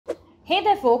Hey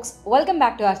there folks, welcome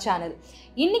back to our channel.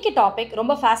 இன்னைக்கு topic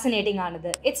ரொம்ப fascinating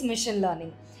ஆனது. It's machine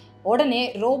learning. உடனே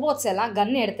robots எல்லாம்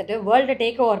கன் எடுத்துட்டு வேர்ல்டை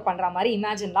டேக் ஓவர் பண்ணுற மாதிரி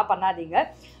இமேஜின்லாம் பண்ணாதீங்க.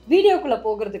 வீடியோக்குள்ளே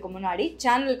போகிறதுக்கு முன்னாடி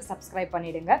சேனலுக்கு சப்ஸ்கிரைப்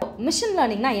பண்ணிடுங்க. மிஷின்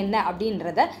லேர்னிங்னா என்ன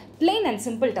அப்படின்றத பிளெயின் அண்ட்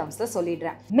சிம்பிள் டேர்ம்ஸில்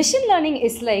சொல்லிடுறேன். Machine learning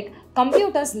is like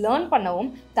computers learn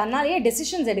பண்ணவும் தன்னாலேயே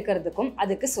டெசிஷன்ஸ் எடுக்கிறதுக்கும்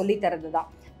அதுக்கு சொல்லித்தரது தான்.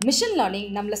 மிஷின் லேர்னிங்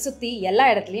நம்மளை சுற்றி எல்லா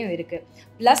இடத்துலையும் இருக்குது.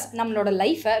 ப்ளஸ் நம்மளோட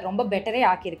லைஃப்பை ரொம்ப பெட்டரே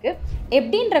ஆக்கியிருக்கு.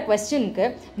 எப்படின்ற கொஸ்டினுக்கு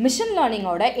மிஷின்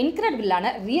லேர்னிங்கோட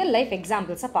இன்க்ரெடிபிளான ரியல் லைஃப்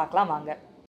எக்ஸாம்பிள்ஸை பார்க்கலாம் வாங்க.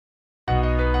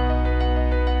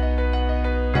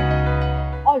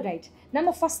 ஆல்ரைட், நம்ம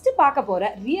ஃபஸ்ட்டு பார்க்க போகிற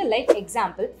real life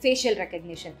example facial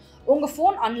recognition. உங்கள்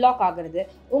ஃபோன் அன்லாக் ஆகுறது,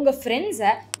 உங்கள்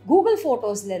ஃப்ரெண்ட்ஸை கூகுள்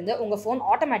ஃபோட்டோஸ்லேருந்து உங்கள் ஃபோன்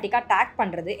ஆட்டோமேட்டிக்காக டேக்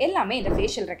பண்ணுறது எல்லாமே இந்த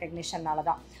ஃபேஷியல் ரெக்கக்னிஷன்னால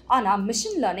தான். ஆனால்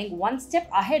மிஷின் லேர்னிங் ஒன் ஸ்டெப்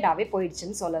அஹெடாகவே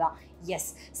போயிடுச்சுன்னு சொல்லலாம். எஸ்,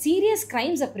 சீரியஸ்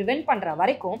க்ரைம்ஸை ப்ரிவெண்ட் பண்ணுற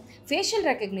வரைக்கும் ஃபேஷியல்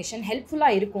ரெக்கக்னிஷன்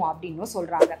ஹெல்ப்ஃபுல்லாக இருக்கும் அப்படின்னும்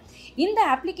சொல்கிறாங்க. இந்த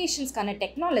அப்ளிகேஷன்ஸ்க்கான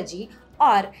technology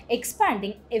R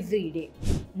expanding every day.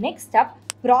 Next up,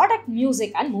 product,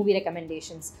 music and movie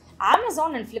recommendations.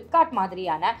 Amazon and Flipkart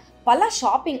மாதிரியான பல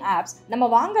ஷாப்பிங் ஆப்ஸ் நம்ம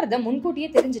வாங்குறத முன்கூட்டியே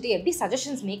தெரிஞ்சுட்டு எப்படி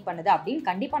சஜஷன்ஸ் மேக் பண்ணுது அப்படின்னு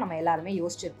கண்டிப்பாக நம்ம எல்லாருமே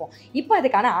யோசிச்சிருப்போம். இப்போ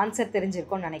அதுக்கான ஆன்சர்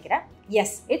தெரிஞ்சிருக்கும்னு நினைக்கிறேன்.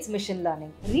 S, it's machine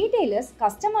learning. Retailers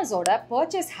கஸ்டமர்ஸோட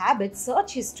purchase habits,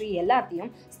 search history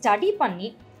எல்லாத்தையும் ஸ்டடி பண்ணி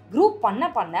குரூப்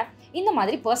பண்ண இந்த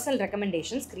மாதிரி பர்சனல்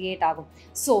ரெக்கமெண்டேஷன்ஸ் கிரியேட் ஆகும்.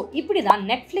 ஸோ இப்படி தான்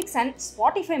நெட்ஃப்ளிக்ஸ் அண்ட்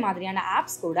ஸ்பாட்டிஃபை மாதிரியான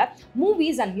ஆப்ஸ் கூட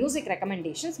movies and music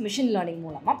recommendations machine learning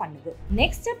மூலமாக பண்ணுது.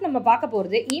 நெக்ஸ்ட் ஸ்டெப் நம்ம பார்க்க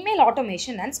போகிறது email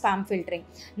automation and spam filtering.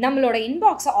 நம்மளோட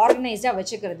இன்பாக்ஸை ஆர்கனைஸ்டாக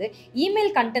வச்சுக்கிறது,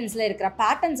 இமெயில் கண்டென்ட்ஸில் இருக்கிற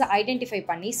பேட்டர்ன்ஸை ஐடென்டிஃபை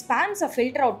பண்ணி ஸ்பாம்ஸை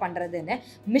ஃபில்டர் அவுட் பண்ணுறதுன்னு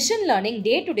மிஷின் லேர்னிங்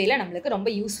டே டு டேல நம்மளுக்கு ரொம்ப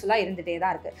யூஸ்ஃபுல்லாக இருந்துகிட்டே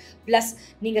தான் இருக்குது. ப்ளஸ்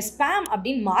நீங்கள் ஸ்பாம்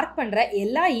அப்படின்னு மார்க் பண்ணுற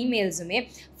எல்லா இமெயில்ஸுமே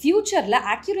ஃப்யூச்சரில்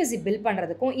அக்யூரசி பில்ட்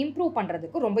பண்ணுறதுக்கும் இம்ப்ரூவ்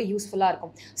பண்ணுறதுக்கும் ரொம்ப யூஸ்ஃபுல்லாக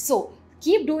இருக்கும். So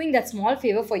keep doing that small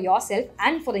favor for yourself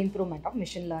and for the improvement of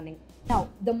machine learning. Now,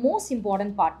 the most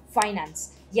important part, finance.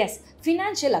 Yes,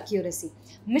 financial accuracy.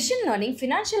 Machine learning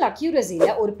financial accuracy-ல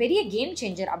ஒரு பெரிய கேம்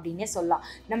சேஞ்சர் அப்படின்னே சொல்லலாம்.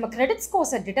 நம்ம கிரெடிட்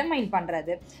ஸ்கோர்ஸை டிட்டர்மைன்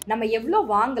பண்ணுறது, நம்ம எவ்வளோ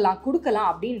வாங்கலாம் கொடுக்கலாம்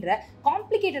அப்படின்ற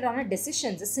காம்ப்ளிகேட்டடான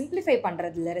டெசிஷன்ஸை சிம்பிளிஃபை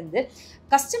பண்ணுறதுலேருந்து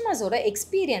கஸ்டமர்ஸோட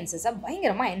எக்ஸ்பீரியன்ஸஸை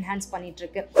பயங்கரமாக என்ஹான்ஸ்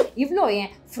பண்ணிகிட்ருக்கு. இவ்வளோ ஏன்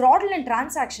ஃப்ராடுலண்ட்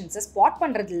டிரான்சாக்ஷன்ஸை ஸ்பாட்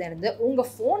பண்ணுறதுலேருந்து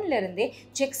உங்கள் ஃபோன்லேருந்தே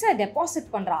செக்ஸை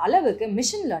டெபாசிட் பண்ணுற அளவுக்கு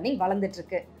மிஷின் லேர்னிங்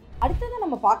வளர்ந்துட்டுருக்கு. அடுத்ததான்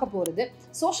நம்ம பார்க்க போகிறது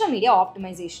social media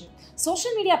optimisation.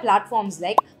 Social media platforms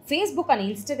like Facebook and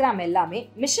Instagram எல்லாமே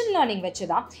மிஷின் லேர்னிங் வச்சு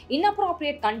தான்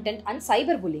inappropriate content and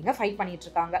cyber புல்லிங்கை fight பண்ணிட்டு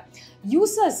இருக்காங்க.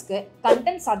 யூசர்ஸ்க்கு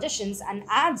கண்டென்ட் சஜஷன்ஸ் அண்ட்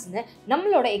ஆட்ஸ்னு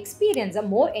நம்மளோட எக்ஸ்பீரியன்ஸை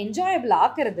மோர் என்ஜாயபிள்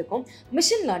ஆக்கிறதுக்கும்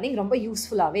மிஷின் லேர்னிங் ரொம்ப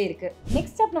யூஸ்ஃபுல்லாகவே இருக்குது.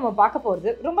 நெக்ஸ்ட் ஸ்டெப் நம்ம பார்க்க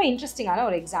போகிறது ரொம்ப இன்ட்ரெஸ்டிங்கான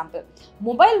ஒரு example,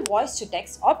 mobile voice to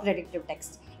text R predictive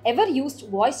text. Ever used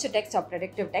voice to text R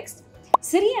predictive text?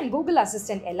 Siri and Google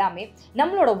assistant எல்லாமே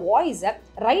நம்மளோட வாய்ஸை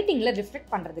ரைட்டிங்கில் ரிஃப்ளெக்ட்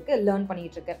பண்ணுறதுக்கு லேர்ன்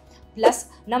பண்ணிகிட்ருக்கு. ப்ளஸ்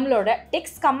நம்மளோட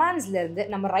டெக்ஸ்ட் கமாண்ட்ஸ்லேருந்து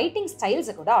நம்ம ரைட்டிங்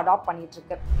ஸ்டைல்ஸை கூட adapt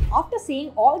பண்ணிகிட்ருக்கு. After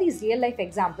seeing all these real life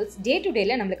examples, day to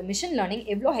டேல நம்மளுக்கு machine learning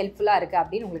எவ்வளோ ஹெல்ப்ஃபுல்லாக இருக்குது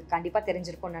அப்படின்னு உங்களுக்கு கண்டிப்பாக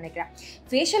தெரிஞ்சிருக்கும்னு நினைக்கிறேன்.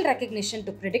 Facial recognition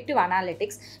to predictive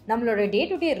analytics, நம்மளோட day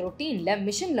to day ரொட்டீனில்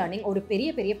machine learning ஒரு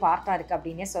பெரிய பார்ட்டாக இருக்குது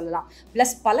அப்படின்னே சொல்லலாம்.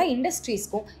 ப்ளஸ் பல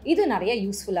இண்டஸ்ட்ரீஸ்க்கும் இது நிறைய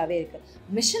யூஸ்ஃபுல்லாகவே இருக்குது.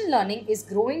 Machine learning is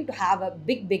growing to have a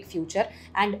big future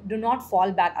and do not fall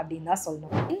back அப்படின்னு தான்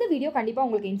சொல்லணும். இந்த வீடியோ கண்டிப்பாக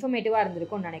உங்களுக்கு இன்ஃபர்மேட்டிவாக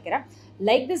இருந்திருக்கும்னு நினைக்கிறேன்.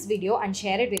 Like this video and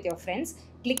share it with your friends.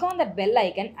 Click on that bell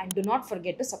icon and do not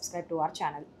forget to subscribe to our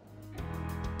channel.